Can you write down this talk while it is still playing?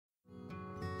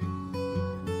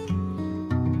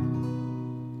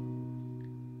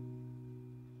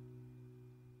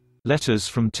Letters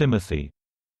from Timothy.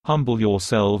 Humble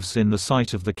yourselves in the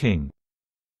sight of the King.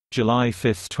 July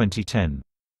 5, 2010.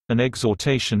 An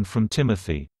Exhortation from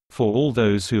Timothy, for all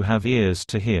those who have ears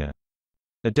to hear.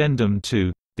 Addendum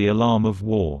 2, The Alarm of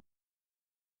War.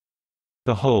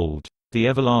 Behold, the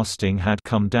everlasting had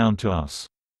come down to us.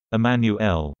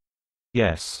 Emmanuel.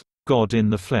 Yes, God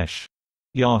in the flesh.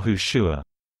 Yahushua.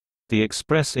 The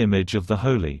express image of the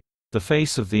Holy, the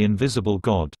face of the invisible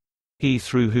God. He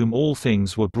through whom all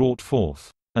things were brought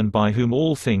forth, and by whom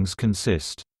all things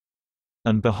consist.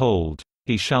 And behold,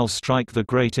 he shall strike the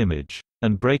great image,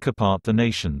 and break apart the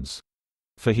nations.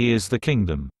 For he is the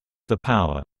kingdom, the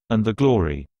power, and the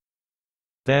glory.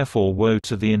 Therefore woe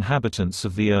to the inhabitants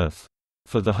of the earth.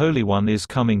 For the Holy One is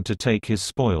coming to take his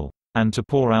spoil, and to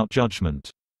pour out judgment.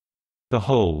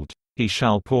 Behold, he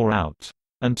shall pour out,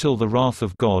 until the wrath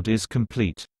of God is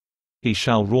complete. He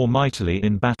shall roar mightily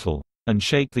in battle, and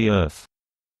shake the earth.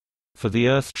 For the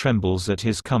earth trembles at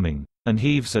his coming, and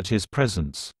heaves at his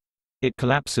presence. It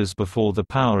collapses before the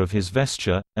power of his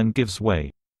vesture, and gives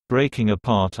way, breaking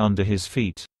apart under his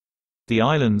feet. The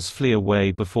islands flee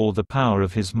away before the power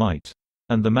of his might,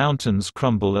 and the mountains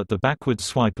crumble at the backward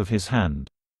swipe of his hand.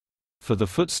 For the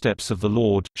footsteps of the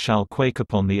Lord shall quake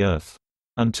upon the earth,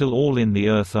 until all in the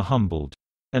earth are humbled,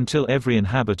 until every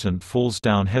inhabitant falls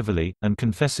down heavily, and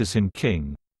confesses him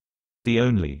King, the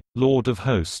only Lord of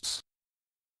hosts.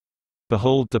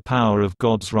 Behold the power of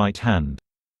God's right hand.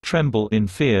 Tremble in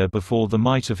fear before the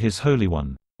might of his Holy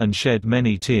One, and shed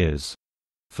many tears.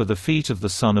 For the feet of the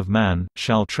Son of Man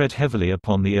shall tread heavily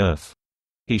upon the earth.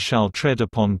 He shall tread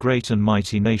upon great and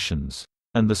mighty nations.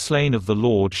 And the slain of the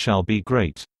Lord shall be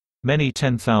great, many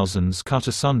 10,000s cut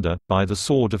asunder by the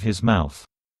sword of his mouth.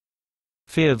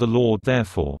 Fear the Lord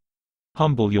therefore.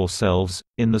 Humble yourselves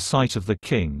in the sight of the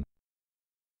King,